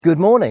Good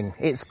morning.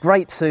 It's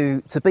great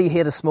to be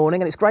here this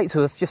morning, and it's great to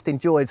have just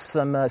enjoyed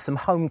some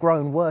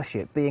homegrown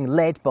worship being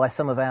led by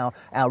some of our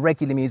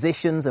regular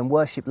musicians and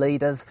worship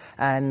leaders.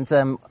 And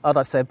I'd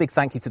like to say a big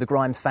thank you to the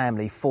Grimes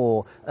family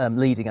for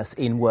leading us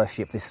in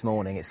worship this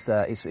morning.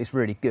 It's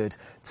really good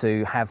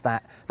to have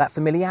that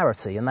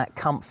familiarity and that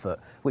comfort,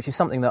 which is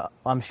something that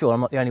I'm sure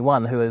I'm not the only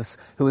one who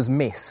has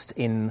missed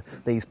in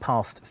these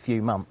past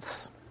few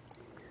months.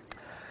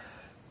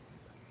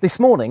 This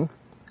morning,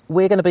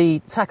 we're going to be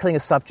tackling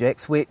a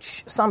subject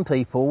which some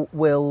people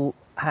will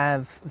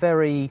have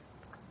very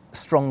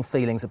strong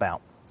feelings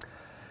about.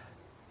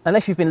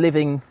 Unless you've been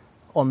living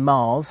on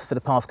Mars for the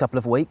past couple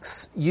of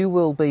weeks, you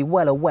will be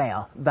well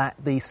aware that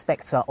the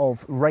spectre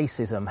of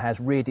racism has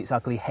reared its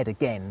ugly head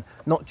again,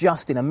 not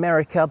just in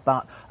America,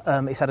 but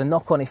it's had a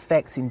knock-on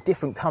effect in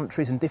different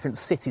countries and different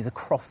cities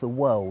across the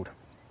world.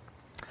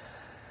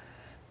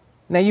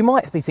 Now, you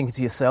might be thinking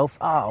to yourself,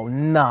 oh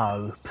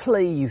no,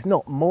 please,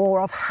 not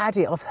more. I've had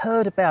it, I've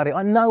heard about it,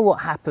 I know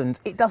what happened.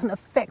 It doesn't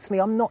affect me,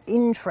 I'm not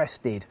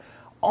interested.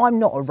 I'm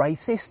not a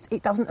racist,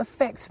 it doesn't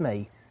affect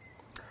me.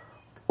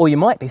 Or you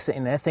might be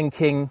sitting there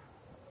thinking,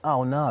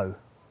 oh no,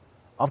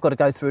 I've got to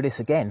go through this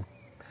again.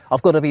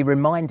 I've got to be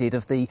reminded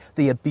of the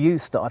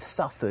abuse that I've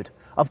suffered.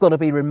 I've got to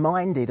be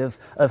reminded of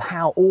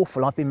how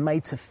awful I've been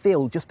made to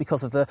feel just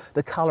because of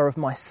the colour of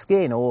my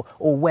skin or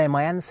where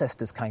my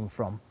ancestors came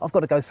from. I've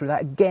got to go through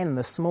that again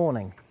this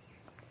morning.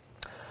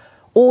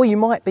 Or you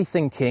might be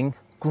thinking,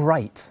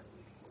 great,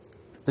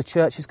 the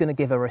church is going to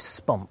give a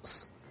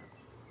response.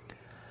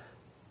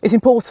 It's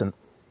important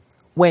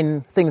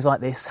when things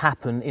like this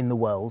happen in the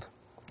world,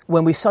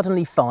 when we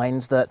suddenly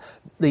find that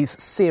these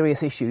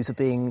serious issues are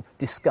being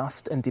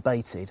discussed and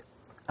debated,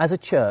 as a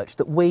church,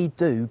 that we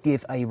do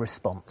give a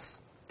response.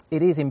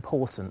 It is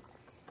important.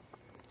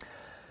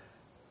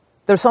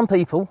 There are some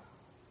people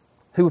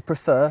who would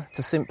prefer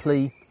to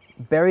simply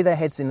bury their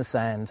heads in the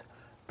sand,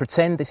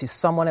 pretend this is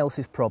someone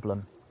else's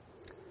problem,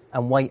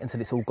 and wait until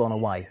it's all gone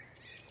away.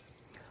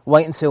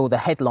 Wait until the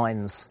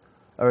headlines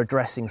are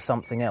addressing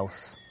something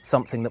else,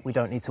 something that we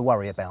don't need to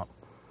worry about.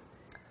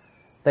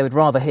 They would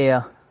rather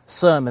hear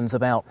sermons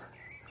about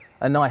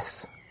a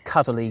nice,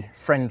 cuddly,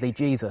 friendly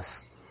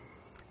Jesus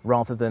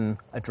rather than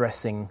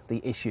addressing the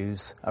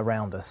issues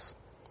around us.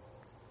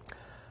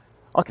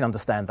 I can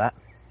understand that.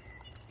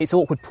 It's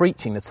awkward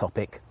preaching the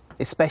topic,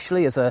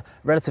 especially as a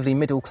relatively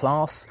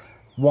middle-class,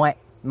 white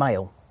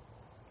male.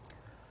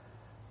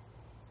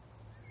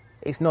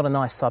 It's not a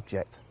nice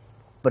subject,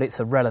 but it's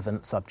a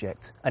relevant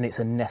subject, and it's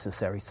a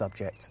necessary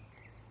subject.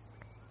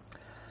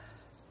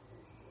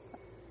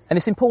 And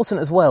it's important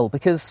as well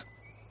because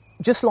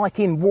just like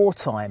in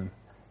wartime,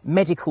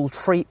 medical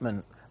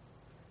treatment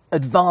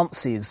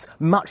advances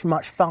much,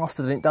 much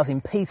faster than it does in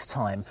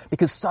peacetime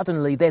because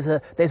suddenly there's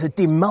a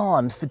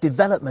demand for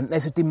development,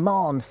 there's a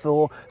demand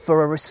for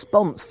a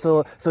response,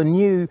 for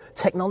new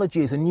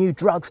technologies and new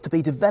drugs to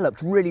be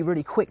developed really,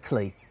 really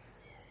quickly.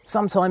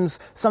 Sometimes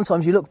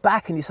you look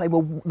back and you say,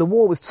 well, the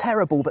war was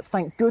terrible, but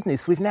thank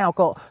goodness we've now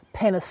got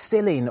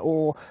penicillin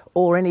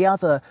or any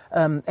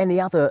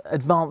other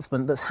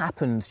advancement that's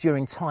happened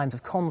during times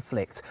of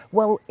conflict.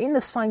 Well, in the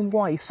same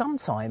way,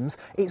 sometimes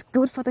it's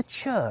good for the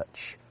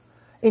church.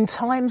 In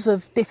times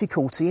of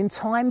difficulty, in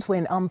times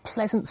when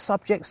unpleasant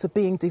subjects are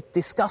being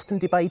discussed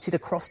and debated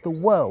across the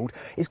world,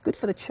 it's good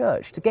for the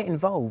church to get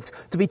involved,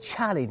 to be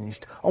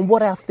challenged on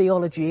what our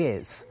theology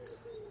is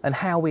and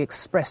how we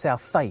express our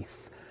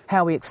faith,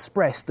 how we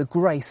express the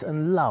grace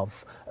and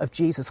love of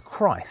Jesus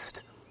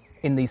Christ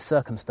in these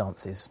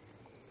circumstances.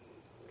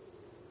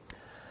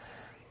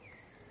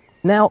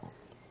 Now,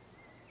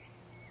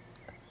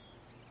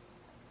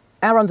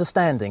 our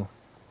understanding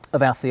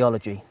of our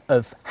theology,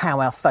 of how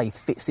our faith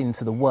fits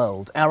into the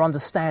world, our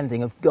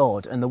understanding of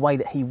God and the way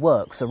that he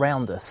works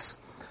around us,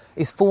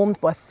 is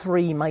formed by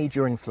three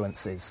major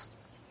influences.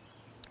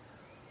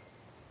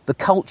 The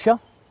culture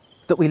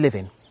that we live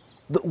in,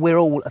 that we're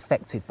all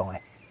affected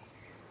by.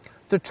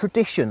 The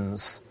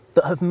traditions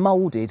that have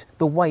moulded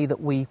the way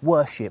that we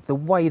worship, the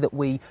way that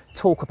we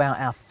talk about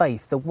our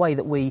faith, the way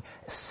that we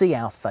see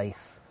our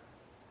faith,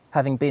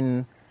 having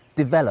been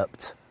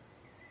developed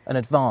and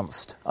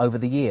advanced over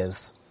the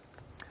years.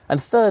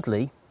 And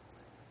thirdly,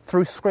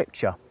 through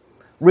Scripture,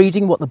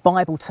 reading what the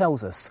Bible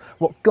tells us,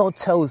 what God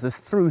tells us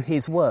through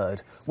his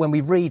word when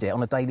we read it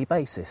on a daily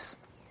basis.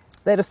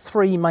 They're the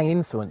three main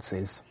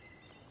influences.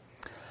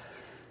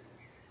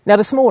 Now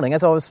this morning,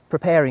 as I was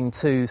preparing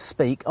to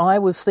speak, I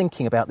was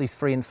thinking about these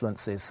three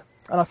influences.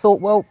 And I thought,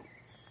 well,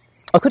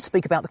 I could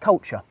speak about the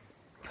culture.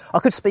 I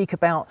could speak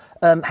about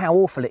how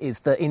awful it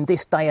is that in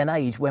this day and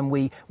age when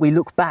we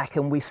look back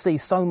and we see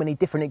so many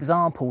different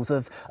examples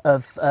of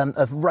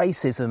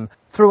racism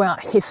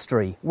throughout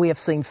history. We have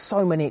seen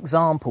so many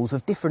examples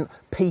of different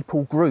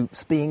people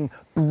groups being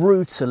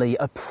brutally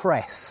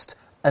oppressed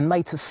and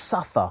made to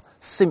suffer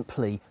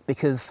simply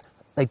because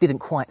they didn't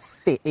quite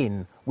fit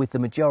in with the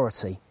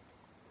majority.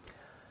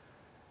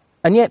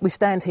 And yet we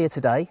stand here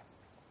today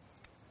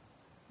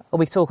and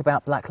we talk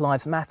about Black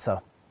Lives Matter.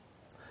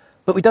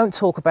 But we don't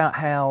talk about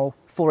how,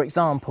 for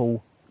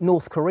example,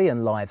 North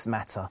Korean lives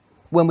matter,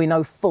 when we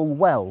know full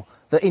well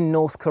that in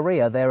North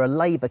Korea there are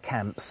labour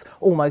camps,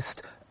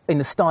 almost in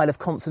the style of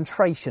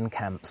concentration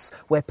camps,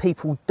 where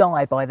people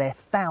die by their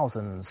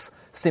thousands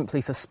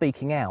simply for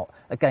speaking out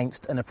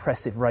against an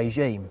oppressive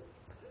regime?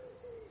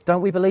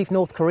 Don't we believe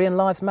North Korean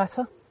lives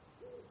matter?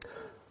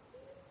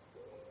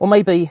 Or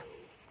maybe,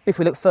 if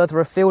we look further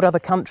afield, other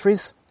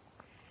countries,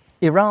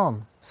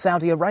 Iran,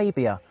 Saudi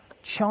Arabia,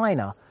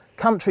 China,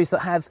 countries that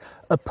have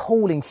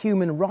appalling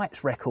human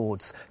rights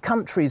records,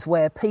 countries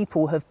where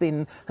people have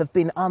been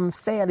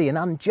unfairly and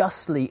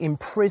unjustly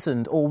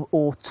imprisoned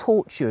or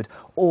tortured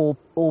or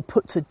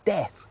put to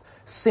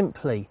death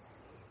simply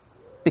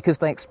because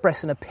they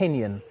express an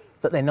opinion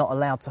that they're not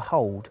allowed to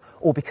hold,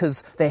 or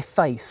because their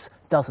face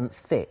doesn't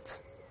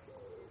fit.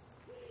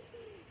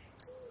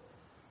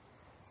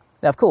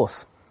 Now, of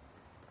course,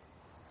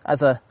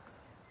 as a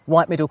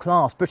white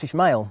middle-class British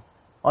male,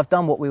 I've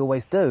done what we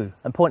always do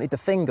and pointed the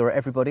finger at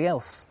everybody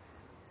else.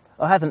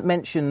 I haven't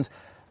mentioned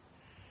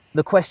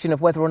the question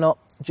of whether or not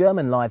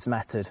German lives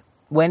mattered,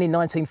 when in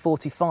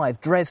 1945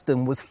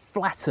 Dresden was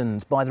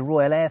flattened by the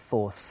Royal Air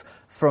Force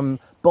from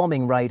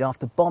bombing raid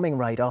after bombing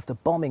raid after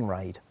bombing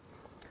raid.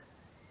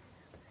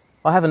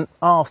 I haven't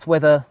asked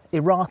whether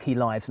Iraqi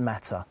lives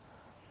matter,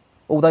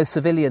 all those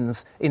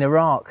civilians in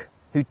Iraq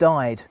who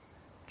died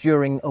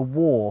during a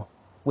war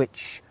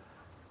which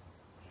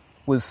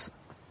was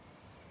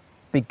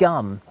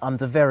begun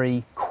under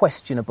very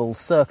questionable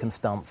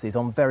circumstances,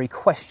 on very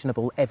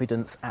questionable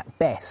evidence at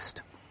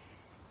best.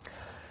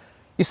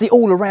 You see,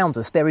 all around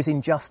us there is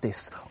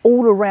injustice.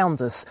 All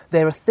around us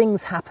there are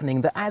things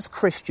happening that as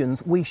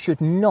Christians we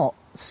should not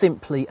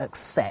simply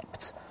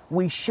accept.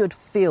 We should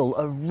feel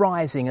a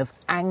rising of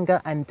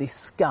anger and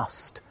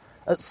disgust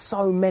at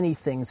so many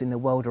things in the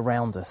world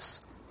around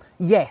us.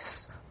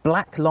 Yes,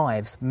 black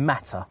lives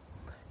matter.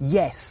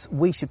 Yes,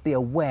 we should be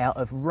aware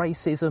of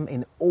racism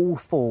in all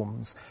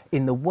forms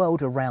in the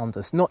world around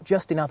us, not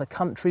just in other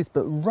countries,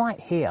 but right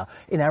here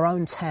in our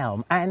own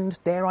town and,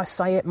 dare I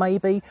say it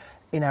maybe,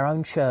 in our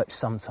own church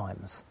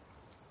sometimes.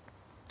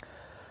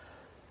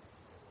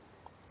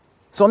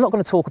 So I'm not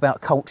going to talk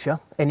about culture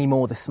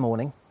anymore this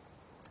morning,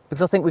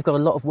 because I think we've got a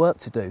lot of work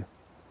to do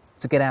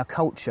to get our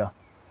culture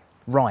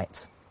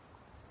right.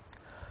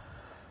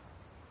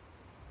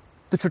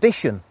 The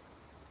tradition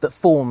that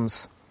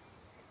forms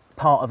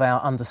part of our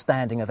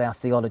understanding of our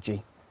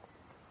theology.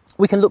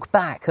 We can look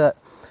back at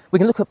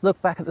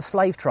the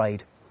slave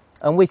trade,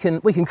 and we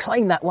can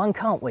claim that one,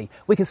 can't we?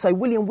 We can say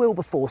William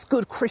Wilberforce,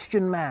 good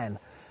Christian man.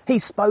 He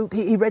spoke,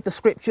 he read the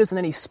scriptures, and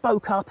then he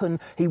spoke up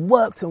and he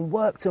worked and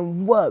worked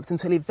and worked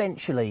until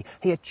eventually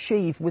he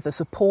achieved, with the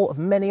support of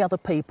many other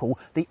people,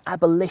 the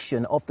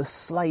abolition of the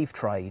slave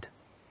trade.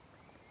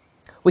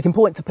 We can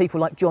point to people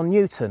like John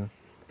Newton,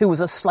 who was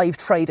a slave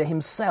trader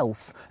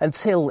himself,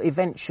 until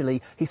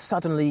eventually he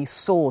suddenly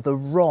saw the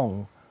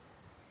wrong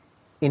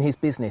in his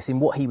business, in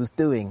what he was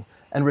doing,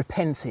 and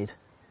repented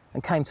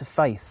and came to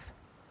faith.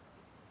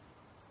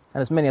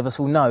 And as many of us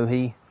will know,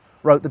 he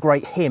wrote the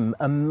great hymn,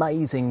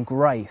 Amazing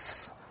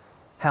Grace.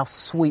 How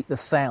sweet the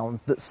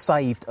sound that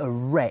saved a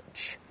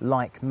wretch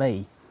like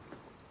me.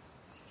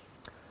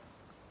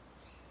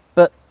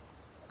 But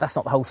that's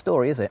not the whole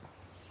story, is it?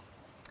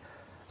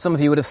 Some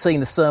of you would have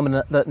seen the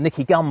sermon that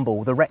Nicky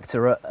Gumbel, the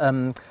rector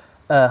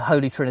at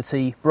Holy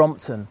Trinity,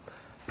 Brompton,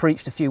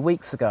 preached a few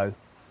weeks ago,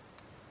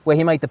 where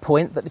he made the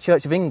point that the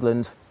Church of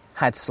England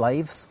had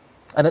slaves,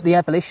 and at the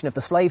abolition of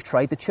the slave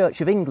trade, the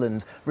Church of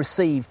England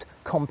received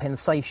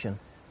compensation.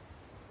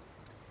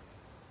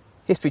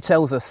 History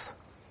tells us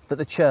that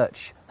the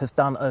Church has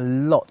done a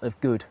lot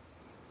of good,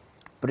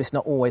 but it's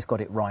not always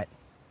got it right.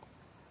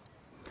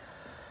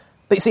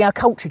 But you see, our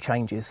culture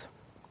changes.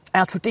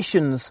 Our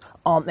traditions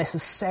aren't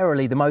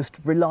necessarily the most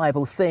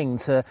reliable thing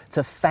to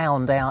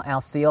found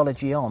our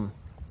theology on.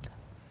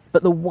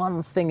 But the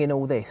one thing in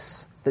all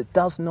this that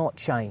does not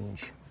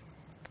change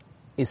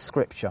is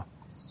Scripture.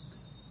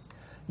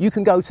 You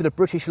can go to the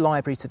British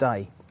Library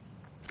today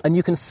and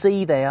you can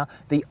see there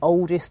the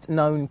oldest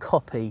known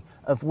copy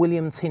of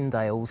William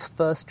Tyndale's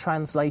first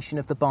translation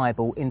of the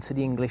Bible into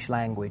the English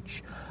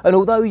language. And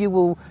although you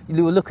will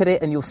look at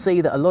it and you'll see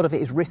that a lot of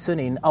it is written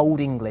in Old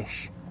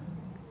English,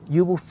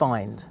 you will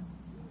find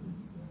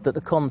that the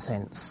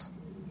contents,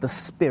 the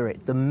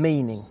spirit, the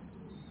meaning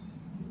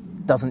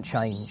doesn't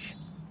change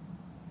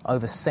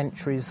over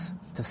centuries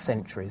to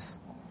centuries.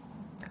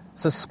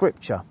 So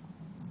Scripture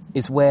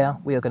is where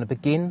we are going to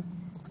begin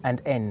and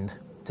end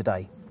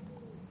today.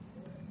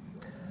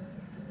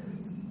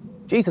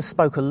 Jesus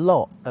spoke a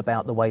lot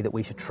about the way that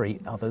we should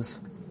treat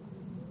others.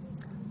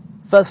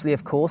 Firstly,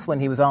 of course, when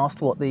he was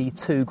asked what the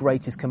two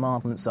greatest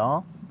commandments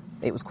are,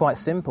 it was quite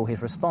simple,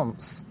 his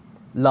response.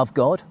 Love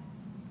God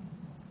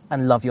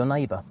and love your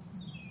neighbour.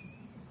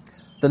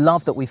 The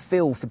love that we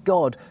feel for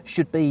God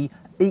should be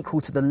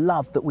equal to the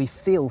love that we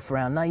feel for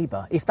our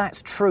neighbour. If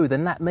that's true,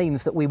 then that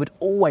means that we would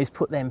always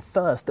put them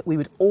first, that we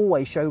would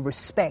always show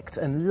respect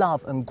and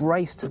love and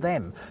grace to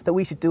them, that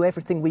we should do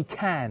everything we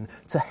can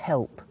to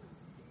help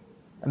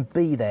and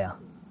be there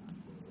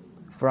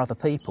for other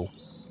people.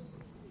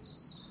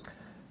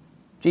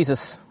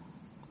 Jesus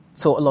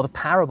taught a lot of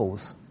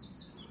parables.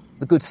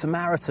 The Good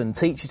Samaritan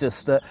teaches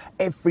us that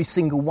every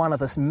single one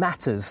of us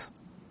matters.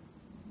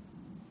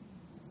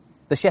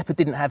 The shepherd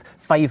didn't have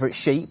favourite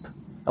sheep,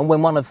 and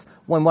when one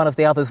of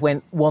the others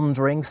went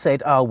wandering,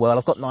 said, "Oh well,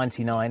 I've got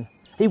 99."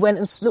 He went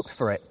and looked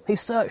for it. He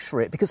searched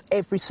for it because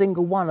every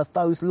single one of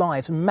those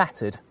lives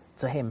mattered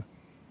to him.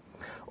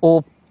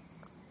 Or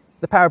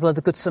the parable of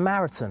the Good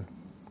Samaritan,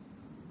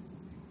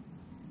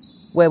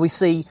 where we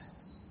see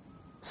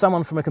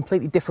someone from a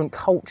completely different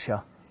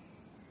culture,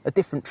 a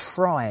different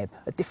tribe,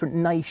 a different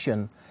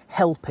nation,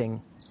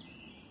 helping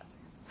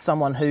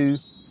someone who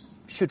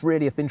should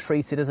really have been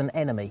treated as an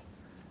enemy.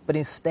 But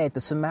instead,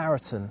 the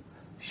Samaritan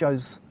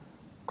shows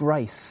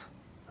grace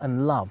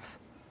and love.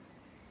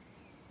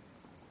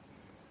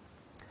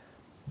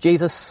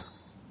 Jesus,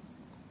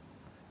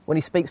 when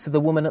he speaks to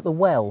the woman at the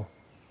well,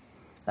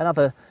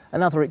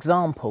 another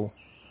example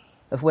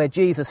of where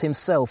Jesus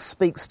himself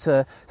speaks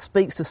to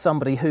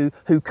somebody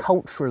who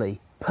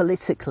culturally,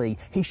 politically,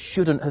 he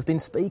shouldn't have been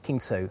speaking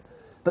to.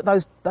 But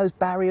those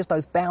barriers,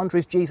 those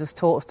boundaries, Jesus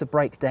taught us to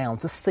break down,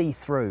 to see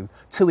through,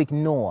 to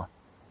ignore.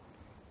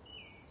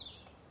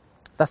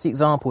 That's the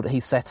example that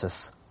he set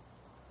us.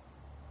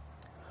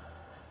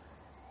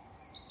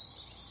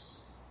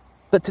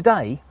 But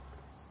today,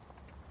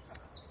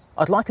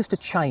 I'd like us to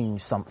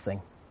change something.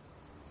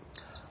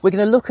 We're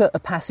going to look at a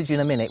passage in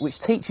a minute which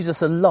teaches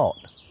us a lot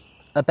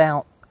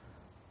about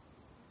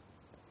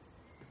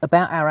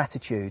our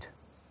attitude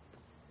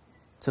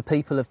to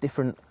people of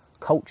different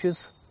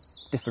cultures,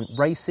 different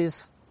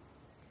races,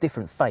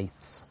 different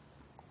faiths.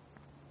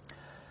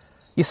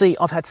 You see,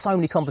 I've had so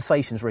many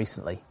conversations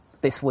recently,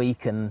 this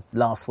week and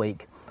last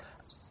week,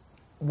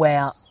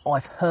 where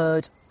I've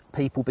heard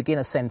people begin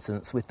a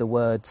sentence with the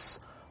words,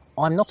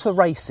 "I'm not a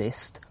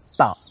racist,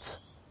 but..."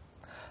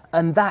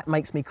 And that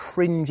makes me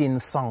cringe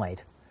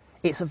inside.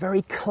 It's a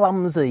very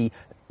clumsy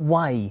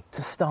way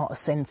to start a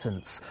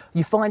sentence.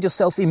 You find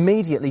yourself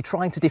immediately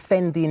trying to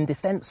defend the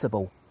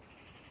indefensible.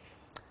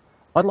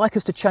 I'd like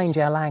us to change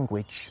our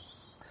language.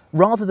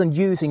 Rather than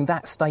using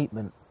that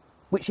statement,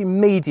 which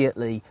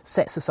immediately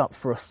sets us up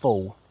for a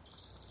fall,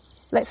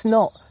 let's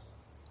not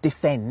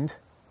defend.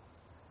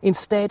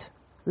 Instead,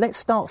 let's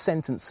start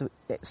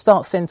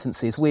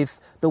sentences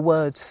with the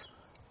words,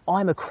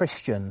 "I'm a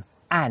Christian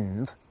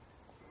and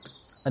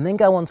then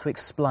go on to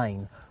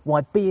explain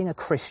why being a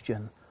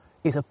Christian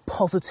is a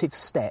positive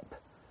step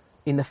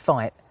in the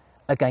fight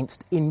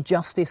against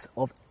injustice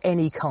of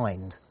any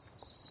kind.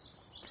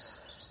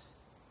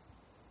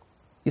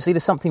 You see,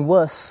 there's something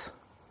worse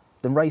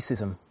than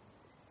racism.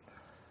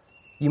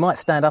 You might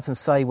stand up and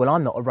say, "Well,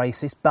 I'm not a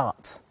racist,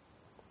 but..."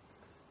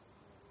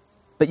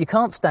 But you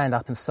can't stand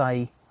up and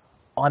say,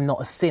 "I'm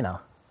not a sinner,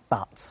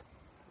 but..."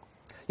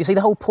 You see,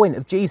 the whole point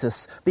of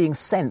Jesus being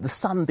sent, the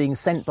Son being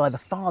sent by the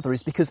Father,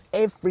 is because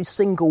every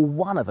single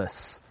one of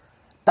us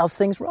does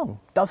things wrong,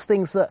 does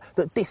things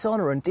that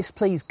dishonour and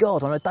displease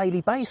God on a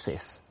daily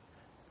basis.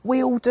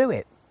 We all do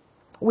it.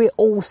 We're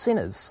all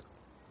sinners.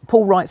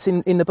 Paul writes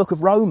in the book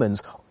of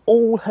Romans,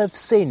 all have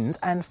sinned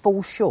and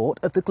fall short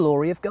of the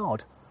glory of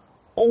God.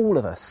 All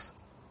of us.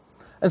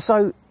 And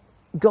so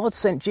God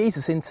sent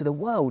Jesus into the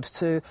world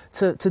to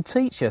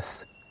teach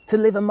us, to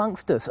live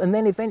amongst us, and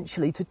then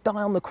eventually to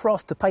die on the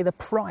cross to pay the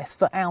price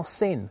for our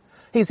sin.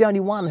 He's the only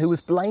one who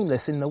was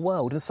blameless in the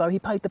world, and so he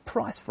paid the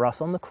price for us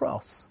on the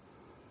cross.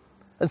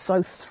 And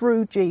so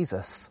through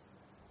Jesus,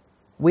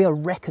 we are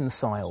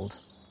reconciled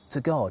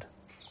to God.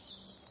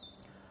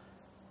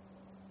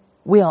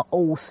 We are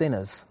all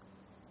sinners.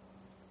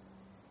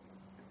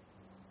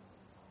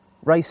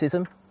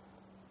 Racism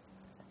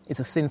is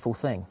a sinful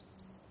thing.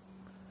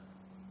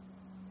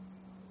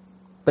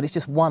 But it's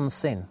just one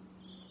sin.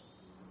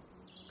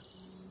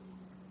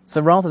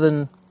 So rather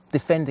than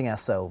defending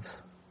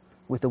ourselves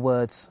with the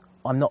words,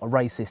 "I'm not a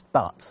racist,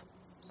 but..."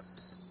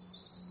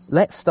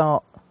 let's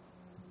start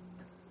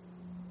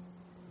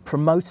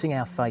promoting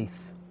our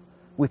faith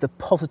with a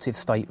positive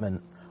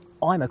statement,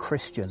 "I'm a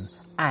Christian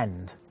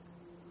and..."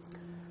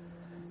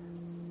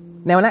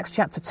 Now in Acts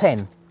chapter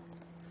 10,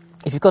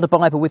 if you've got a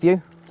Bible with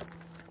you,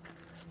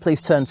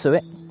 please turn to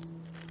it.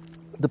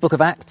 The book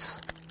of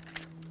Acts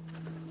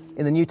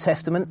in the New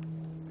Testament,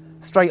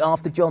 straight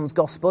after John's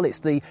Gospel. It's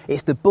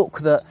the book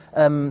that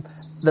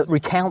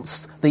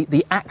recounts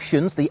the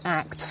actions, the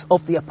acts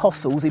of the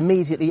apostles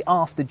immediately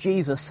after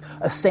Jesus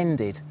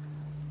ascended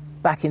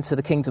back into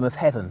the kingdom of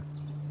heaven.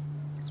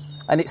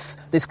 And it's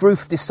this group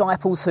of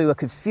disciples who are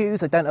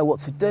confused, they don't know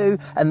what to do,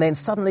 and then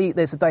suddenly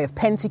there's a day of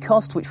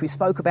Pentecost, which we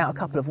spoke about a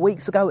couple of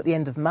weeks ago at the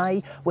end of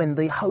May, when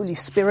the Holy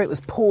Spirit was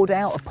poured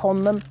out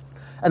upon them.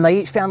 And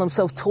they each found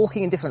themselves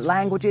talking in different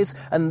languages,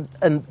 and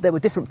there were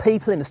different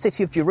people in the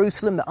city of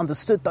Jerusalem that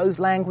understood those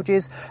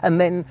languages. And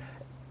then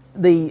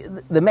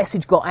the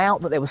message got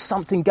out that there was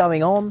something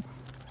going on.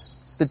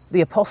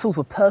 The apostles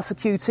were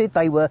persecuted,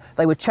 they were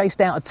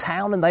chased out of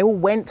town, and they all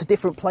went to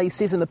different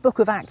places. And the book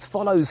of Acts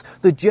follows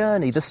the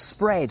journey, the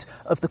spread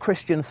of the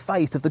Christian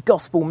faith, of the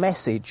gospel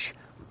message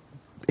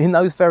in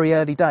those very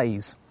early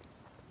days.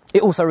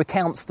 It also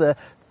recounts the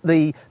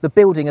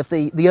building of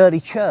the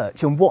early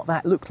church and what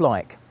that looked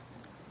like.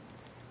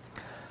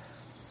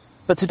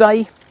 But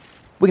today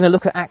we're going to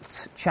look at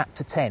Acts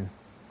chapter 10.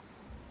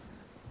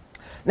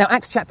 Now,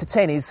 Acts chapter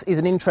 10 is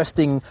an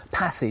interesting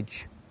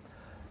passage.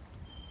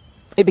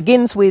 It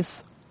begins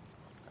with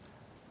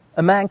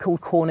a man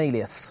called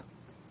Cornelius,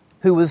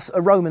 who was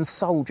a Roman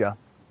soldier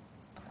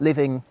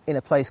living in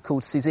a place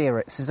called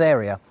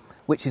Caesarea,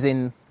 which is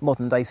in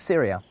modern-day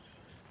Syria.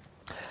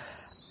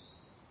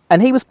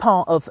 And he was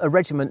part of a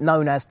regiment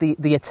known as the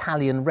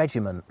Italian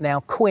Regiment. Now,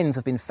 coins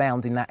have been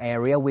found in that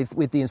area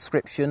with the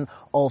inscription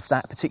of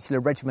that particular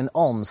regiment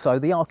on. So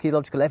the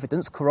archaeological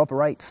evidence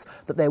corroborates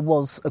that there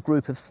was a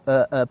group of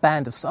a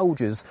band of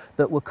soldiers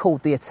that were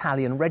called the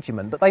Italian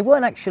Regiment. But they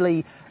weren't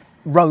actually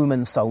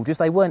Roman soldiers,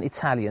 they weren't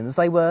Italians,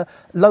 they were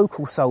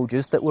local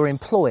soldiers that were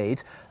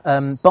employed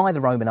by the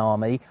Roman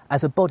army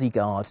as a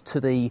bodyguard to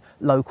the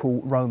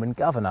local Roman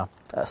governor.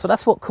 So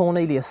that's what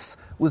Cornelius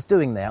was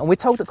doing there. And we're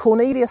told that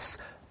Cornelius,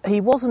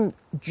 he wasn't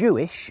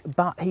Jewish,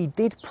 but he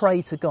did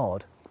pray to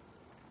God.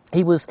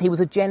 He was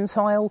a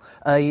Gentile,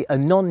 a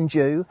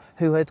non-Jew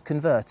who had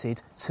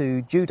converted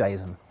to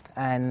Judaism.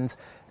 And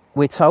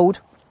we're told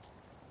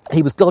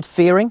he was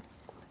God-fearing,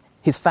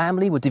 his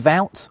family were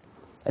devout,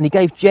 and he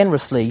gave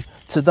generously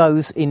to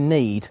those in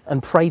need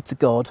and prayed to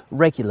God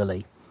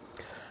regularly.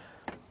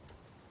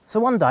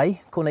 So one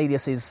day,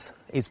 Cornelius is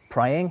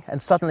praying,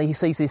 and suddenly he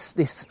sees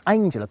this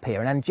angel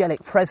appear, an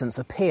angelic presence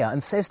appear,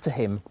 and says to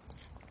him,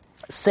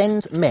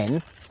 "Send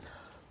men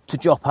to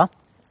Joppa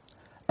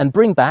and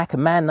bring back a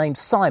man named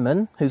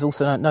Simon, who's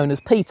also known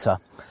as Peter.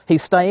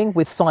 He's staying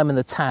with Simon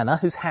the tanner,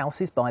 whose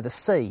house is by the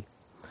sea."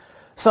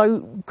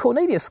 So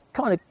Cornelius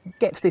kind of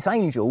gets this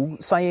angel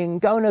saying,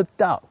 go and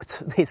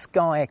abduct this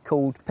guy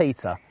called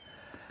Peter.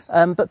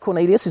 But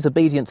Cornelius is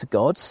obedient to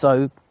God,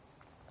 so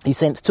he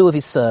sends two of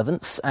his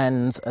servants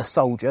and a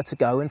soldier to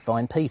go and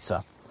find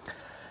Peter.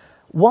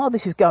 While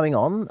this is going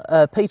on,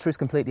 Peter is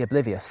completely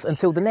oblivious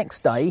until the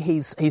next day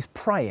he's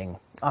praying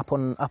up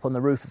on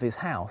the roof of his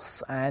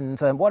house. And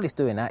while he's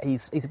doing that,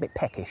 he's a bit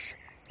peckish.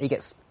 He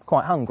gets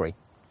quite hungry.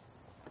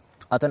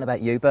 I don't know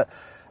about you, but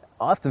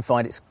I often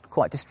find it's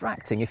quite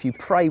distracting. If you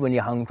pray when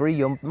you're hungry,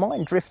 your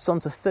mind drifts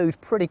onto food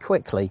pretty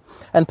quickly.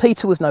 And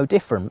Peter was no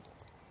different.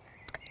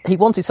 He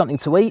wanted something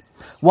to eat.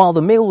 While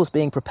the meal was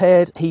being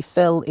prepared, he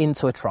fell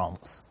into a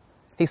trance.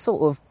 He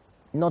sort of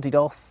nodded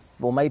off,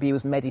 or maybe he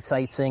was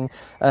meditating,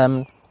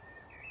 but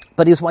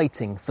he was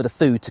waiting for the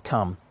food to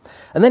come.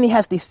 And then he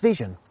has this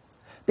vision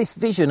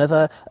of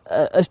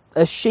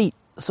a sheet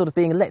sort of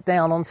being let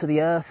down onto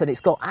the earth, and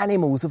it's got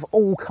animals of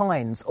all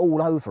kinds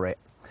all over it.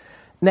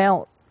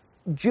 Now,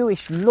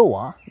 Jewish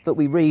law that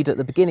we read at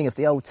the beginning of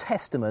the Old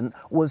Testament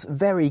was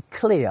very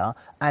clear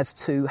as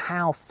to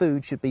how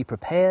food should be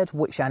prepared,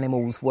 which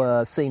animals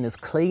were seen as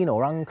clean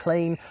or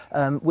unclean,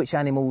 which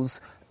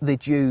animals the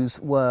Jews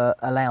were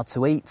allowed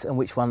to eat and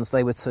which ones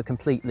they were to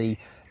completely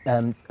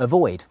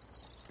avoid.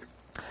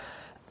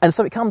 And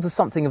so it comes as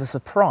something of a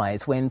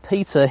surprise when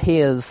Peter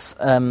hears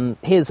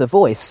a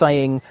voice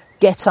saying,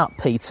 "Get up,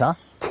 Peter,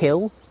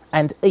 kill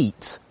and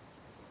eat."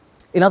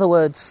 In other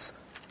words,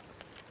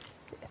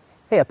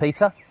 "Here,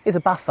 Peter, here's a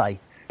buffet.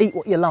 Eat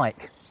what you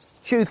like.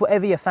 Choose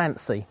whatever you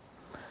fancy."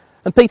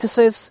 And Peter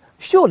says,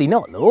 "Surely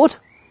not, Lord.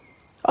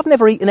 I've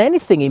never eaten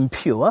anything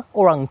impure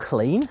or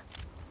unclean."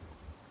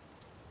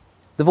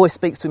 The voice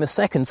speaks to him a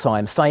second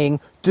time,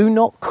 saying, "Do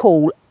not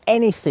call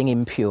anything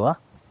impure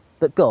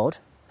that God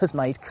has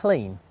made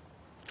clean."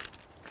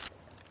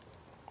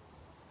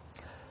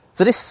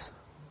 So this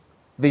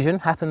vision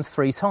happens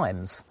 3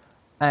 times,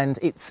 and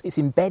it's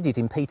embedded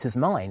in Peter's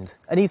mind,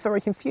 and he's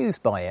very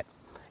confused by it.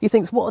 He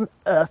thinks, what on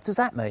earth does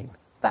that mean?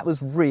 That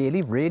was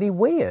really, really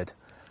weird.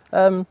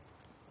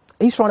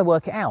 He's trying to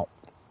work it out.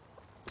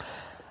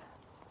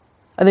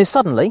 And then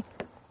suddenly,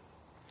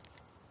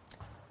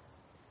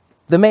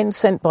 the men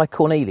sent by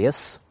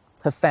Cornelius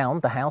have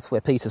found the house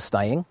where Peter's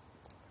staying,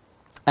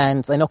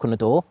 and they knock on the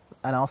door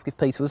and ask if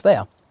Peter was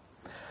there.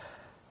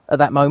 At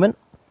that moment,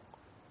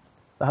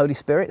 the Holy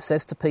Spirit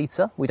says to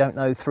Peter, we don't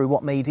know through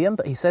what medium,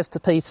 but he says to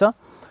Peter,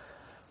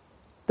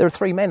 "There are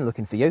 3 men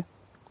looking for you.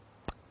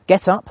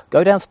 Get up,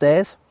 go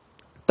downstairs,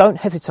 don't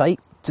hesitate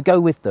to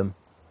go with them,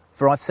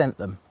 for I've sent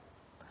them."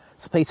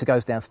 So Peter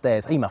goes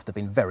downstairs. He must have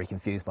been very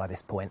confused by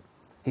this point.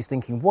 He's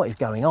thinking, what is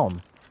going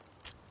on?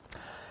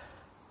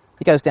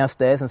 He goes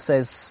downstairs and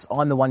says,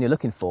 "I'm the one you're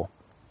looking for."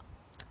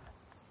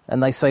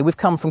 And they say, "We've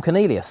come from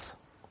Cornelius,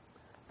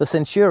 the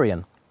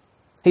centurion.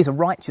 He's a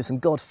righteous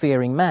and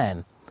God-fearing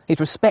man. He's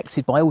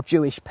respected by all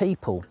Jewish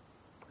people."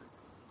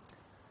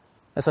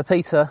 And so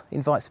Peter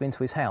invites them into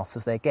his house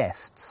as their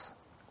guests.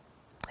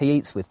 He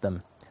eats with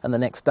them, and the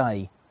next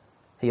day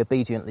he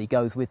obediently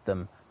goes with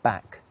them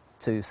back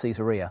to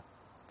Caesarea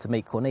to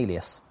meet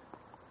Cornelius.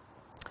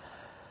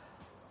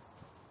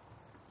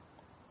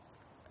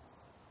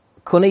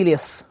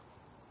 Cornelius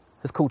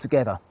has called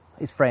together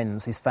his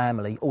friends, his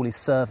family, all his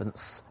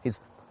servants, his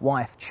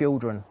wife,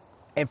 children,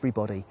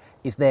 everybody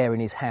is there in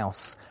his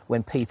house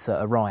when Peter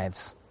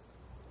arrives.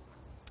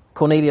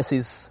 Cornelius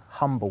is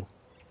humble.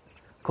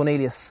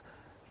 Cornelius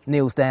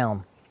kneels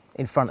down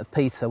in front of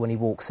Peter when he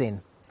walks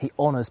in. He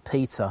honours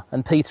Peter,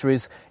 and Peter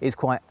is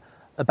quite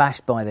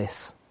abashed by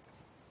this.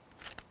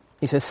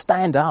 He says,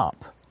 stand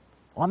up.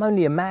 I'm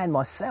only a man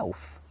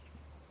myself.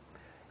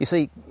 You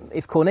see,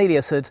 if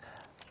Cornelius had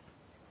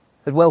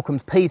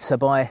welcomed Peter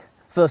by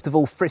first of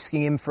all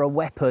frisking him for a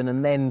weapon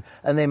and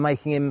then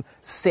making him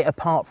sit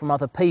apart from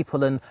other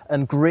people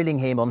and grilling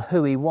him on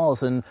who he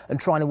was and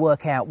trying to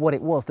work out what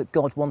it was that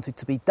God wanted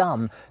to be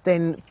done,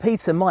 then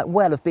Peter might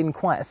well have been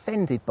quite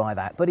offended by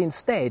that. But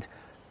instead,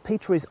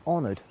 Peter is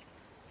honoured.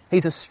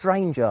 He's a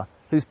stranger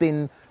who's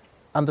been,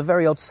 under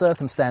very odd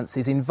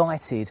circumstances,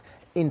 invited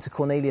into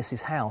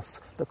Cornelius'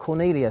 house. But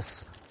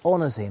Cornelius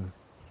honours him.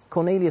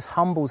 Cornelius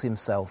humbles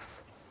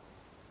himself.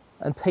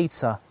 And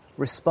Peter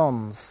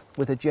responds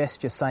with a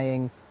gesture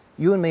saying,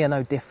 you and me are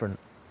no different.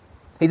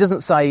 He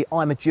doesn't say,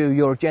 I'm a Jew,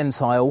 you're a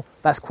Gentile.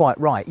 That's quite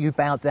right. You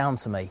bow down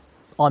to me.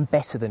 I'm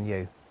better than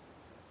you.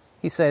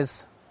 He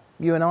says,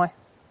 you and I,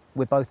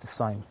 we're both the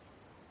same.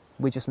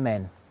 We're just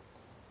men.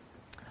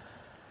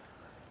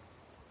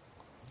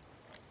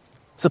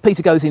 So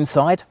Peter goes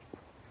inside.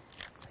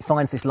 He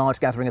finds this large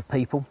gathering of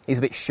people. He's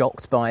a bit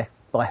shocked by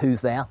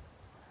who's there.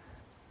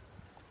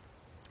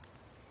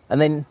 And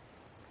then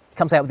he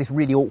comes out with this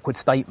really awkward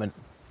statement,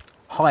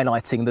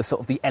 highlighting the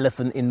sort of the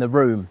elephant in the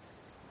room.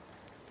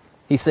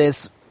 He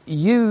says,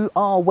 you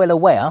are well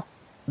aware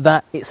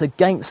that it's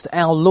against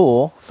our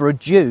law for a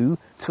Jew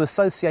to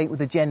associate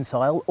with a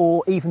Gentile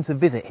or even to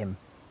visit him.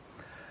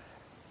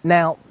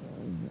 Now,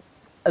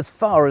 as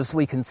far as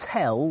we can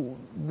tell,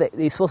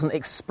 this wasn't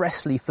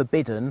expressly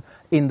forbidden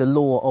in the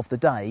law of the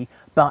day,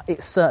 but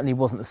it certainly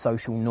wasn't the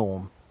social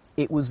norm.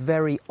 It was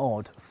very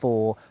odd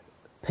for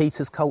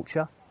Peter's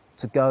culture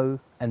to go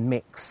and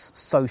mix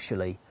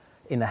socially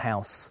in the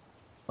house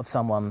of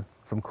someone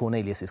from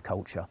Cornelius'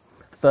 culture.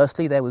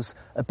 Firstly, there was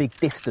a big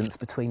distance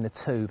between the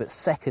two, but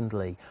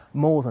secondly,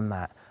 more than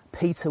that,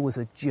 Peter was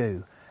a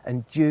Jew,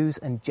 and Jews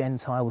and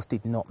Gentiles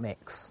did not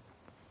mix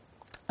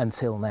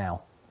until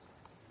now.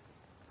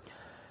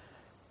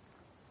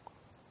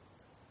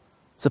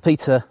 So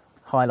Peter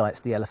highlights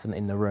the elephant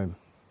in the room.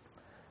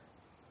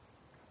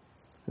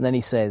 And then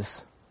he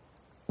says,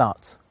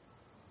 but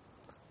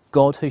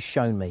God has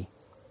shown me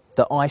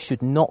that I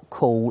should not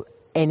call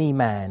any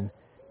man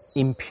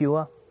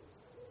impure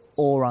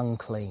or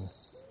unclean.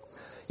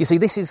 You see,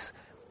 this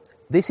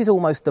is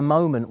almost the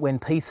moment when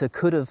Peter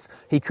could have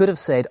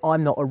said,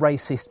 I'm not a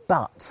racist,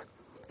 but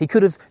he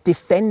could have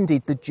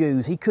defended the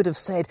Jews. He could have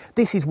said,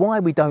 this is why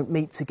we don't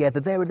meet together.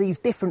 There are these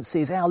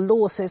differences. Our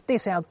law says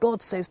this, our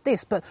God says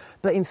this. But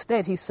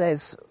instead he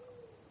says,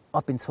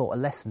 I've been taught a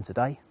lesson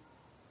today.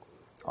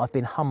 I've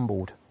been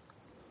humbled.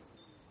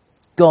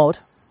 God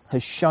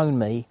has shown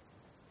me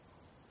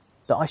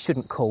that I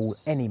shouldn't call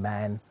any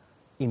man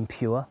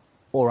impure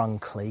or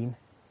unclean.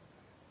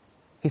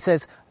 He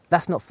says,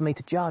 that's not for me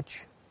to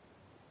judge.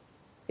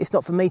 It's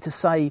not for me to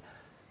say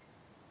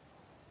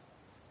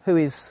who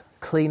is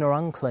clean or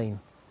unclean.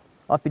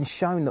 I've been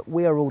shown that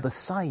we are all the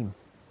same.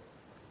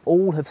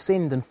 All have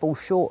sinned and fall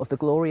short of the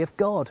glory of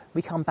God.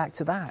 We come back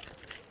to that.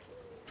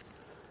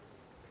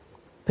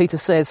 Peter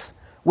says,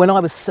 when I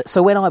was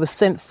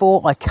sent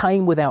for, I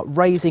came without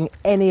raising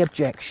any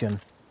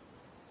objection.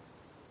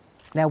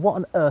 Now, what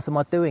on earth am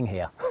I doing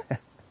here?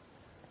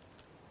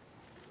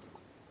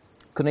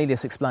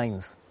 Cornelius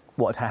explains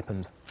what had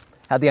happened,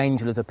 how the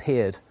angel has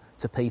appeared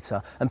to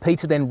Peter. And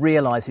Peter then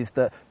realises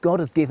that God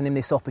has given him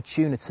this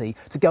opportunity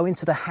to go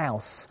into the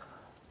house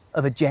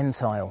of a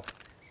Gentile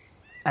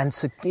and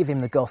to give him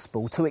the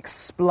gospel, to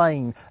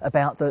explain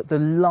about the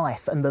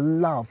life and the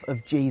love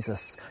of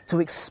Jesus, to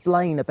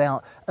explain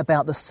about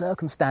the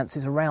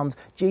circumstances around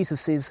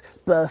Jesus'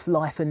 birth,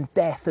 life and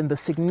death and the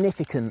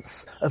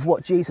significance of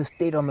what Jesus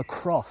did on the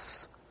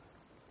cross.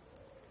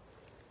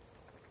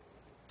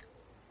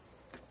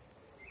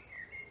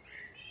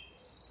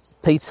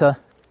 Peter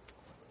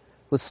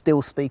was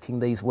still speaking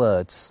these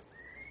words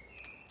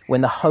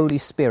when the Holy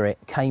Spirit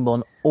came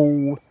on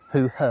all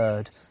who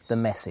heard the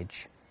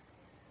message.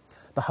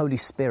 The Holy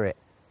Spirit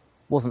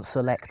wasn't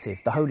selective.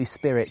 The Holy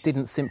Spirit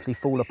didn't simply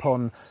fall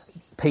upon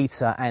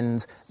Peter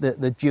and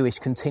the Jewish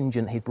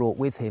contingent he'd brought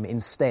with him.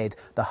 Instead,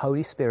 the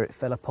Holy Spirit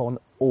fell upon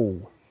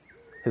all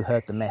who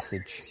heard the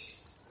message.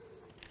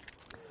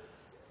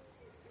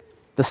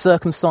 The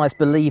circumcised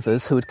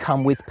believers who had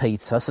come with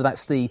Peter, so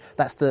that's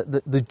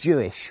the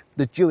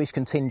Jewish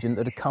contingent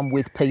that had come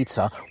with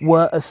Peter,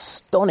 were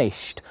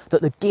astonished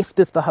that the gift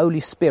of the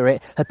Holy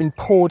Spirit had been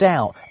poured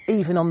out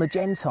even on the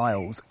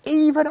Gentiles.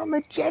 Even on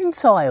the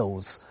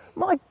Gentiles!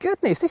 My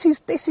goodness,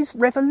 this is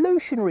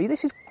revolutionary.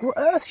 This is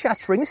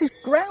earth-shattering. This is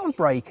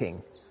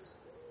groundbreaking.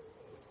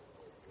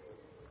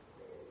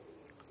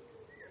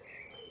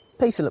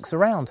 Peter looks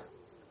around.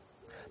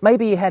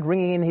 Maybe he had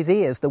ringing in his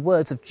ears the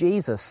words of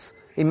Jesus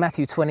in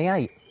Matthew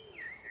 28,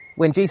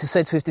 when Jesus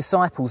said to his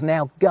disciples,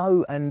 now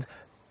go and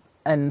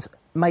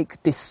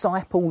make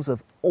disciples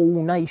of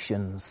all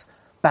nations,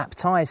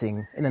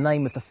 baptizing in the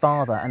name of the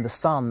Father and the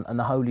Son and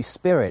the Holy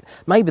Spirit.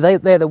 Maybe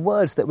they're the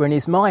words that were in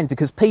his mind,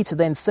 because Peter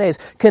then says,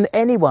 can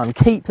anyone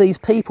keep these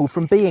people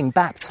from being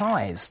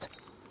baptized?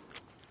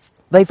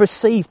 They've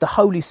received the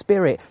Holy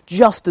Spirit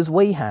just as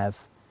we have.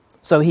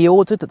 So he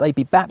ordered that they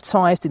be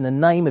baptised in the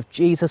name of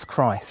Jesus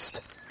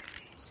Christ.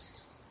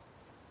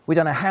 We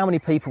don't know how many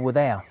people were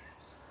there.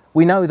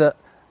 We know that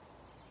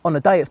on the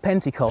day of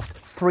Pentecost,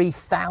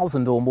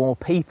 3,000 or more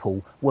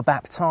people were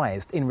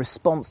baptised in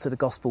response to the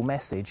gospel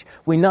message.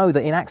 We know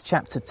that in Acts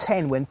chapter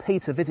 10, when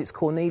Peter visits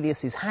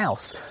Cornelius'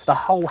 house, the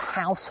whole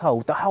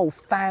household, the whole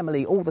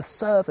family, all the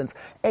servants,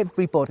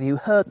 everybody who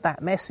heard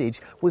that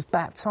message was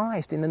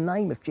baptised in the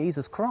name of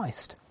Jesus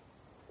Christ.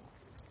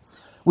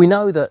 We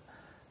know that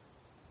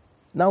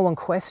no one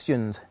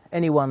questioned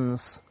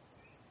anyone's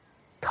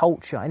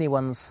culture,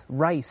 anyone's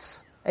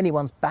race,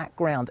 anyone's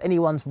background,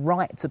 anyone's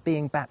right to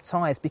being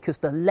baptised, because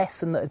the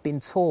lesson that had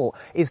been taught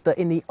is that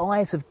in the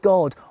eyes of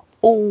God,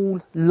 all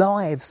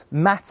lives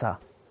matter.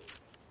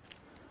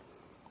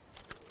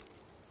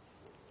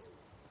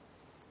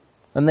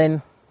 And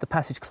then the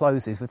passage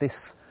closes with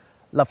this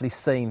lovely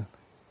scene.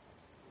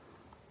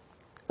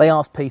 They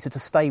asked Peter to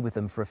stay with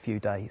them for a few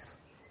days.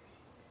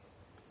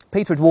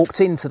 Peter had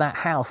walked into that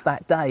house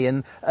that day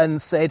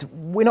and said,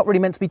 "We're not really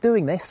meant to be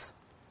doing this.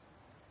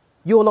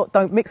 Your lot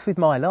don't mix with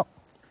my lot."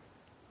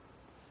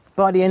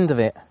 By the end of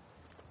it,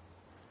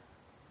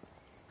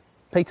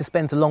 Peter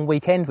spends a long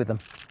weekend with them.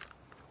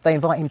 They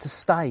invite him to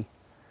stay,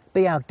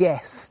 be our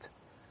guest,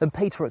 and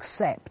Peter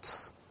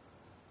accepts.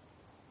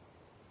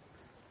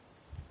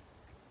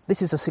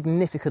 This is a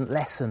significant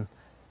lesson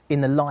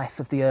in the life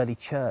of the early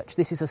church.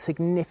 This is a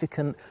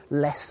significant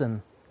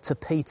lesson to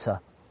Peter.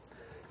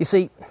 You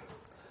see,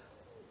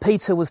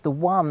 Peter was the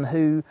one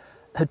who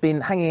had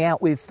been hanging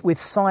out with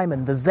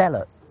Simon the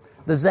Zealot.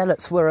 The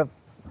Zealots were a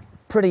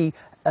pretty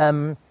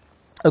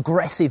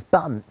aggressive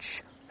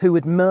bunch who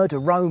would murder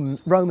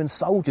Roman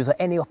soldiers at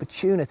any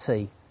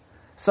opportunity.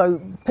 So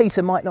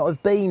Peter might not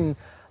have been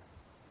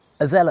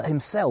a zealot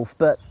himself,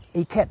 but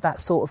he kept that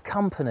sort of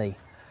company.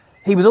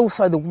 He was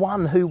also the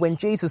one who, when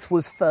Jesus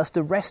was first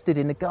arrested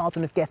in the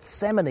Garden of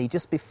Gethsemane,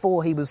 just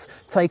before he was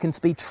taken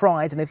to be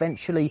tried and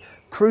eventually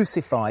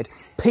crucified,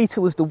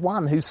 Peter was the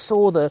one who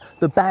saw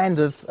the band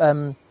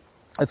of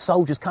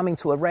soldiers coming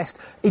to arrest.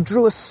 He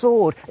drew a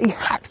sword, he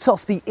hacked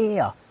off the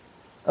ear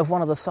of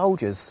one of the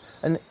soldiers,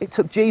 and it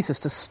took Jesus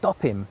to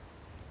stop him.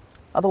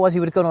 Otherwise he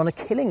would have gone on a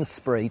killing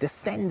spree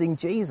defending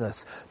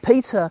Jesus.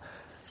 Peter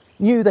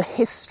knew the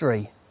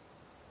history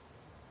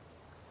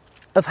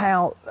of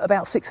how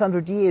about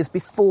 600 years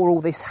before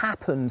all this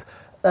happened,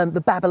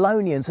 the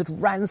Babylonians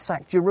had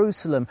ransacked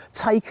Jerusalem,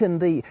 taken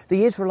the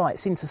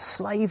Israelites into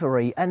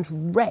slavery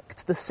and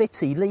wrecked the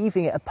city,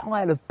 leaving it a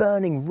pile of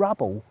burning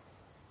rubble.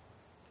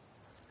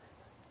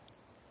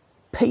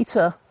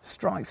 Peter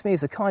strikes me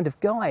as the kind of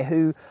guy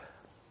who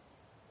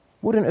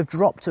wouldn't have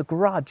dropped a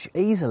grudge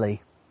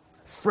easily.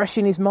 Fresh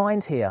in his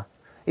mind here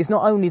is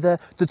not only the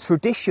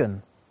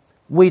tradition,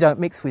 we don't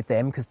mix with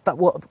them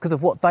because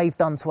of what they've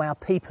done to our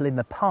people in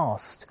the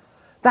past.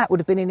 That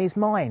would have been in his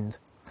mind.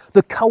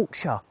 The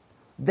culture,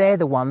 they're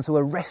the ones who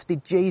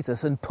arrested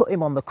Jesus and put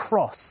him on the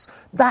cross.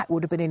 That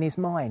would have been in his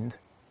mind.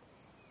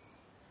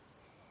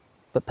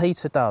 But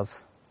Peter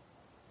does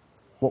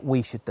what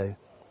we should do.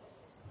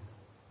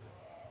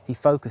 He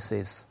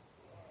focuses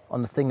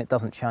on the thing that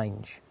doesn't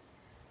change.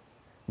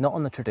 Not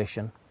on the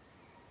tradition,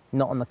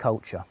 not on the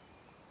culture.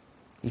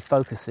 He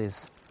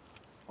focuses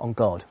on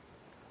God.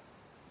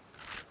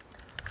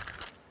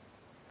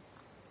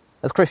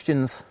 As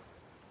Christians,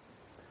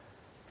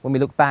 when we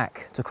look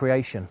back to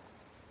creation,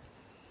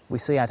 we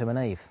see Adam and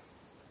Eve.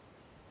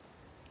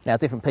 Now,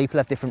 different people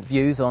have different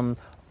views on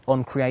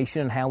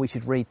creation and how we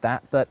should read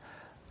that, but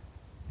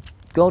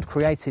God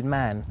created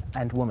man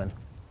and woman.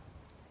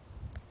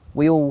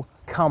 We all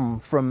come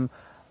from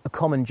a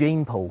common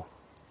gene pool.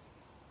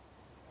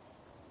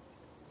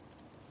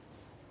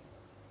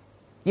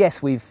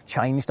 Yes, we've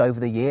changed over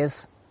the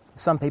years.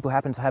 Some people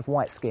happen to have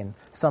white skin.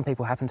 Some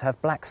people happen to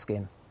have black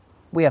skin.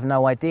 We have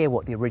no idea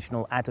what the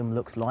original Adam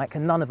looks like,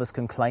 and none of us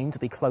can claim to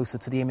be closer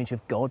to the image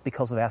of God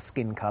because of our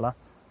skin colour.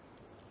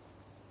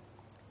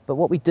 But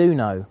what we do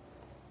know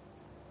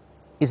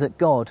is that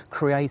God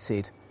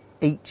created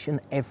each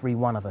and every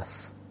one of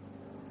us.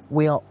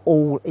 We are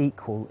all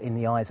equal in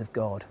the eyes of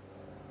God.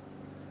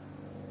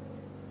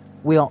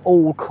 We are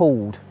all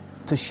called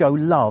to show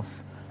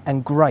love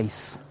and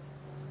grace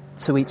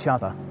to each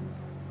other.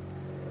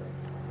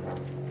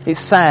 It's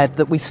sad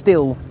that we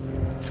still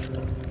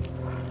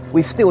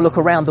look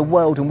around the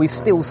world and we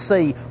still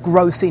see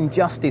gross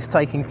injustice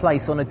taking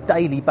place on a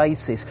daily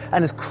basis.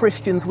 And as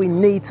Christians, we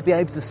need to be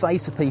able to say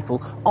to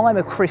people, I'm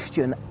a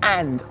Christian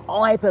and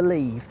I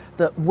believe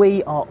that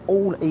we are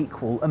all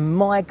equal. And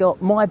my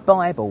God, my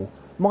Bible,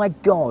 my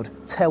God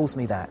tells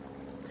me that.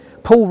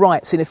 Paul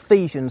writes in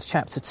Ephesians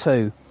chapter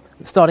 2,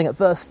 starting at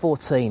verse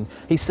 14,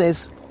 he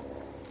says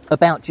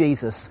about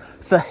Jesus,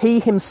 "For he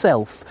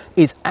himself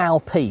is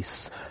our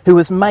peace, who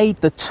has made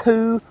the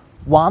two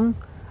one,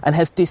 and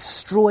has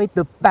destroyed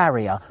the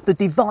barrier, the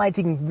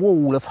dividing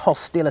wall of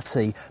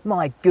hostility."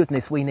 My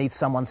goodness, we need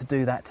someone to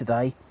do that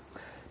today.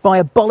 "By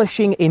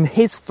abolishing in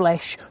his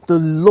flesh the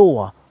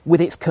law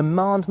with its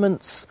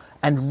commandments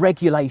and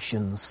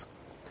regulations.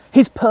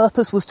 His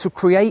purpose was to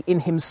create in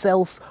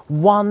himself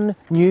one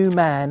new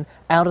man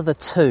out of the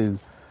two.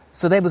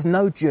 So there was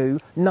no Jew,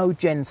 no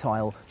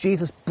Gentile.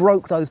 Jesus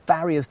broke those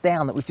barriers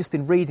down that we've just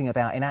been reading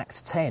about in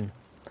Acts 10.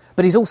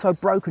 But he's also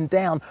broken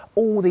down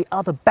all the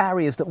other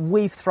barriers that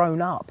we've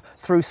thrown up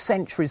through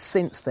centuries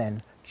since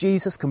then.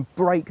 Jesus can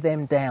break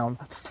them down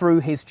through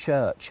his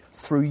church,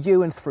 through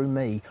you and through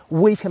me.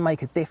 We can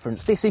make a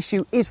difference. This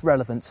issue is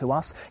relevant to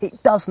us.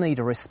 It does need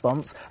a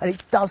response, and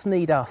it does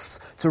need us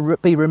to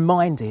be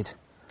reminded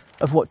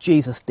of what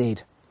Jesus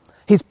did.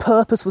 His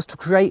purpose was to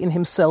create in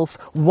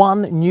himself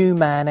one new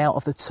man out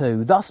of the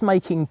two, thus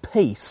making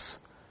peace.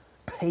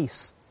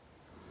 Peace.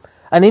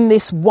 And in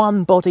this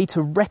one body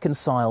to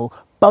reconcile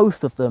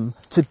both of them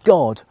to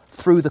God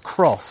through the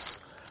cross,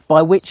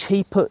 by which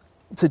he put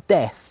to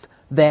death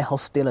their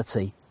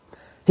hostility.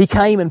 He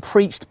came and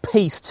preached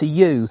peace to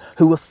you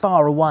who were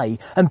far away,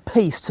 and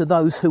peace to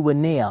those who were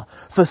near.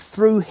 For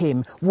through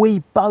him we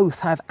both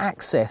have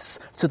access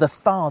to the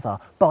Father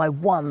by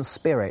one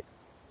Spirit.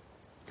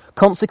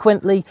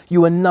 Consequently,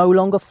 you are no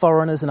longer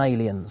foreigners and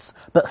aliens,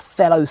 but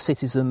fellow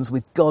citizens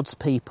with God's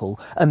people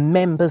and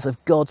members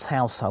of God's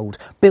household,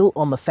 built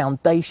on the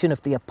foundation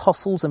of the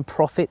apostles and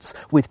prophets,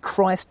 with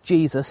Christ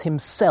Jesus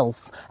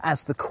himself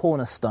as the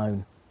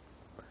cornerstone.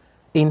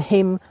 In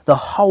him, the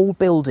whole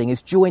building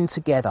is joined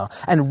together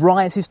and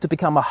rises to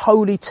become a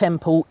holy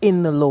temple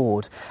in the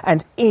Lord.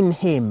 And in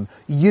him,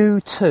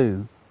 you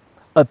too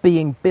are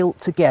being built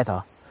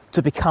together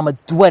to become a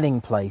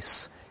dwelling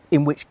place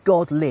in which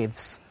God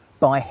lives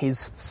by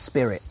his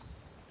Spirit.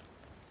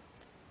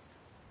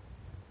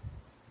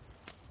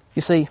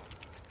 You see,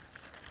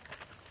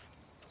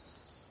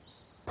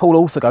 Paul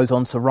also goes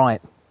on to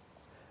write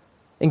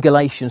in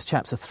Galatians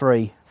chapter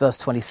 3, verse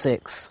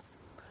 26,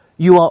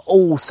 "You are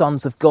all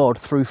sons of God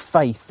through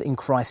faith in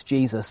Christ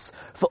Jesus.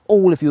 For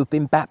all of you have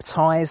been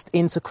baptized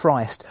into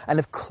Christ and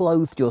have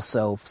clothed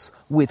yourselves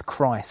with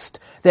Christ.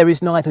 There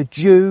is neither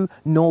Jew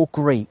nor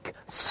Greek,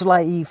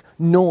 slave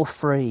nor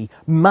free,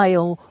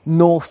 male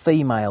nor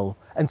female."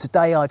 And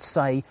today I'd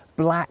say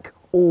black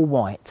or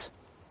white.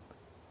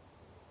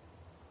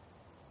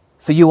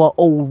 For you are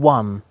all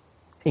one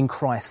in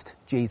Christ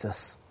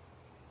Jesus.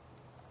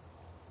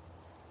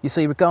 You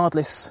see,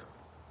 regardless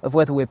of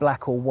whether we're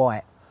black or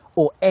white,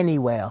 or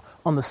anywhere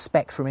on the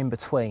spectrum in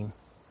between,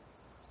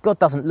 God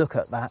doesn't look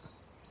at that.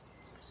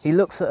 He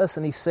looks at us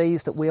and he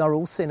sees that we are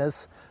all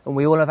sinners and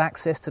we all have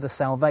access to the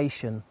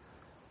salvation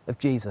of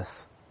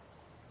Jesus.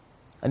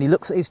 And he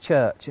looks at his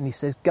church and he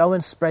says, go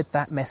and spread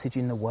that message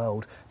in the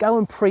world. Go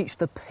and preach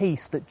the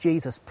peace that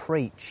Jesus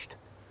preached.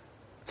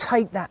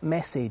 Take that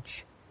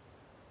message.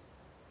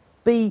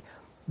 Be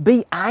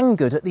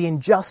angered at the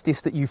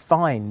injustice that you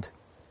find.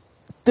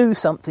 Do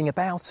something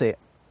about it.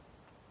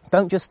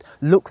 Don't just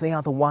look the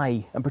other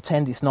way and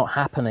pretend it's not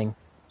happening.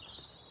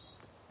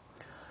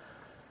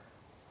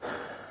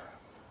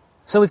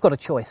 So we've got a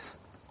choice.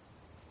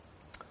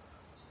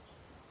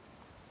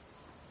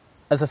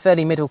 As a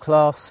fairly middle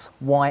class,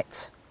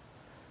 white,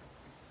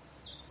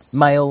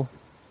 male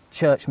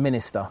church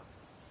minister,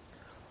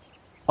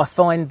 I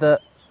find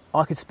that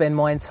I could spend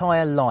my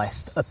entire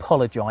life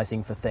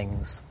apologising for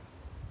things.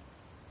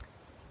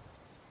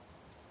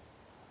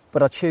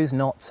 But I choose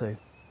not to.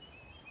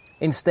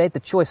 Instead, the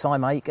choice I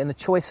make, and the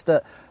choice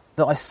that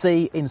I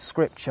see in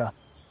Scripture,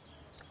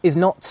 is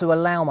not to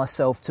allow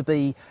myself to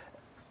be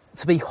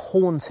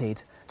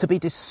haunted, to be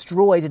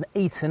destroyed and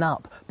eaten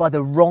up by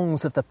the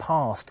wrongs of the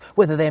past,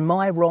 whether they're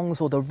my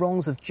wrongs or the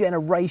wrongs of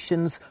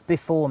generations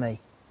before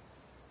me.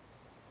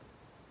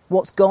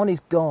 What's gone is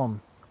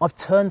gone. I've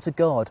turned to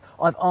God.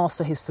 I've asked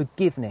for his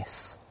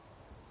forgiveness.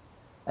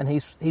 And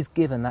he's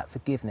given that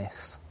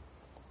forgiveness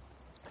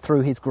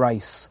through his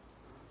grace.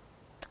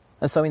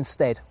 And so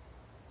instead,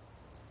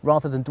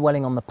 rather than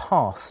dwelling on the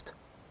past,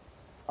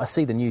 I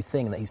see the new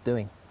thing that he's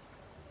doing.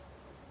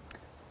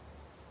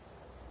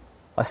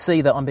 I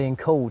see that I'm being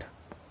called.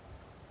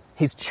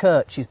 His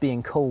church is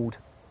being called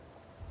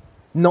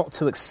not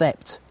to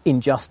accept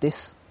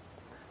injustice,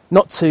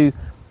 not to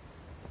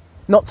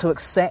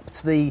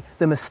accept the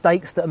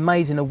mistakes that are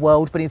made in the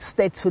world, but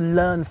instead to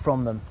learn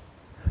from them,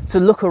 to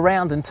look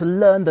around and to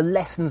learn the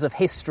lessons of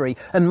history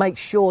and make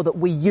sure that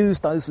we use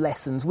those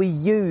lessons, we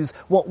use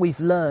what we've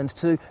learned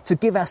to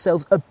give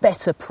ourselves a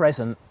better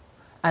present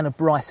and a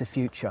brighter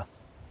future.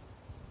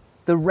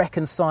 The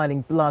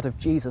reconciling blood of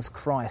Jesus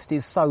Christ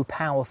is so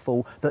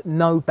powerful that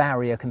no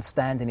barrier can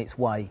stand in its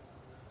way.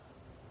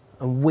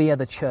 And we are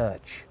the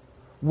church.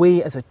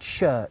 We as a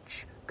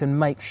church can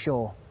make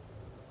sure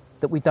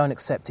that we don't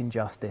accept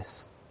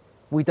injustice.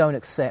 We don't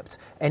accept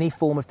any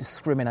form of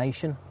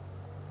discrimination.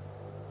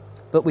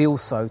 But we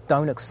also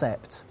don't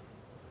accept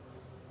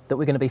that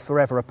we're going to be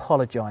forever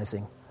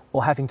apologising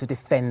or having to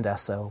defend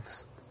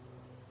ourselves.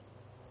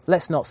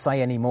 Let's not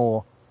say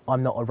anymore,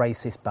 I'm not a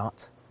racist,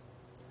 but.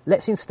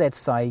 Let's instead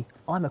say,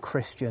 I'm a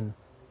Christian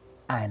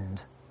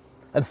and.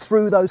 And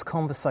through those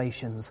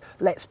conversations,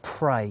 let's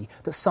pray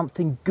that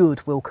something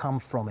good will come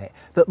from it,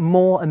 that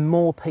more and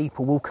more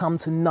people will come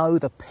to know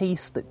the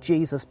peace that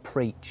Jesus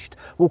preached,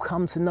 will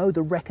come to know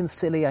the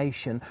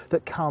reconciliation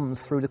that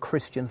comes through the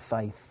Christian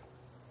faith,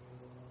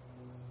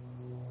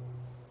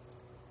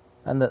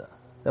 and that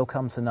they'll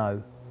come to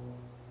know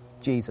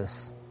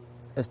Jesus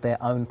as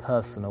their own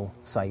personal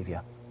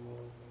saviour.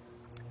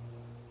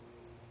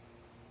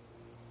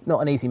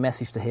 Not an easy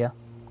message to hear,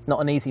 not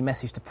an easy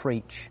message to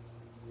preach.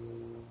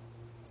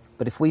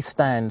 But if we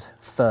stand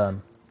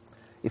firm,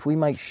 if we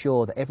make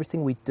sure that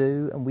everything we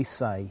do and we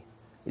say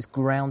is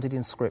grounded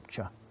in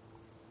Scripture,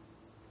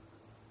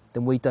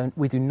 then we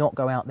do not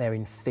go out there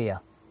in fear.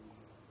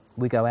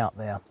 We go out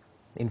there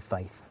in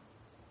faith.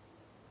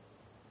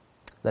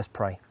 Let's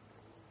pray.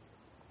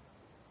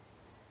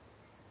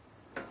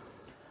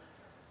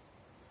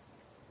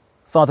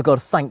 Father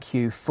God, thank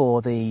you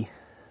for the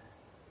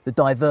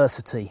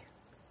diversity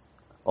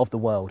of the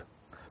world.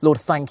 Lord,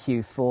 thank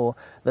you for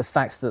the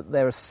fact that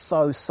there are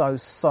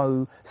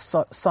so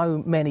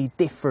many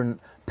different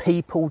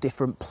people,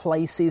 different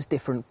places,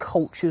 different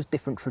cultures,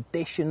 different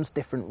traditions,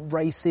 different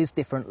races,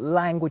 different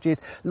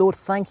languages. Lord,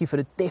 thank you for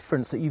the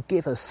difference that you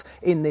give us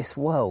in this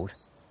world.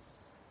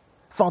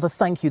 Father,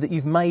 thank you that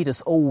you've made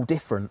us all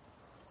different,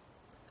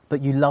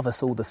 but you love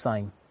us all the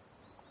same.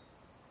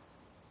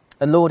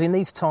 And Lord, in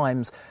these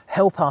times,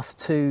 help us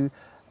to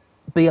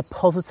be a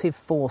positive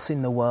force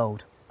in the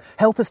world.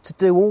 Help us to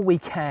do all we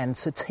can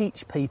to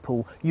teach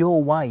people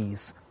your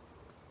ways.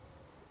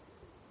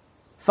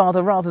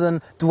 Father, rather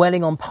than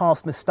dwelling on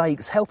past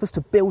mistakes, help us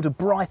to build a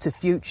brighter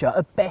future,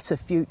 a better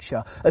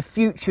future, a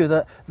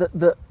future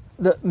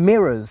that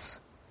mirrors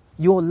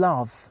your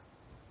love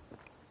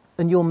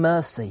and your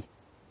mercy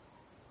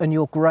and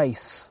your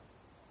grace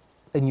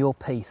and your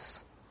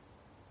peace.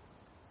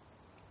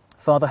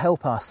 Father,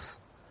 help us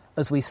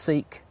as we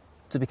seek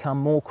to become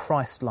more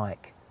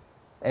Christ-like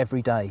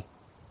every day.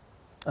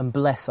 And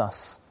bless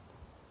us,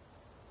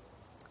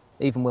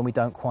 even when we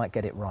don't quite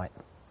get it right.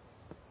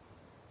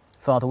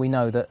 Father, we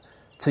know that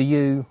to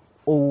you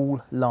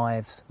all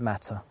lives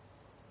matter.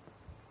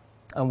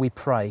 And we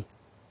pray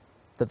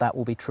that that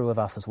will be true of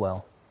us as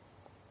well.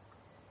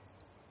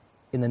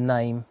 In the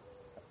name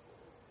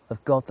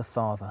of God the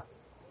Father,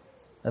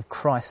 of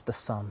Christ the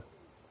Son,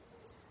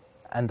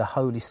 and the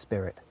Holy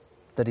Spirit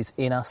that is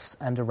in us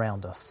and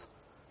around us.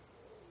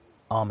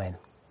 Amen.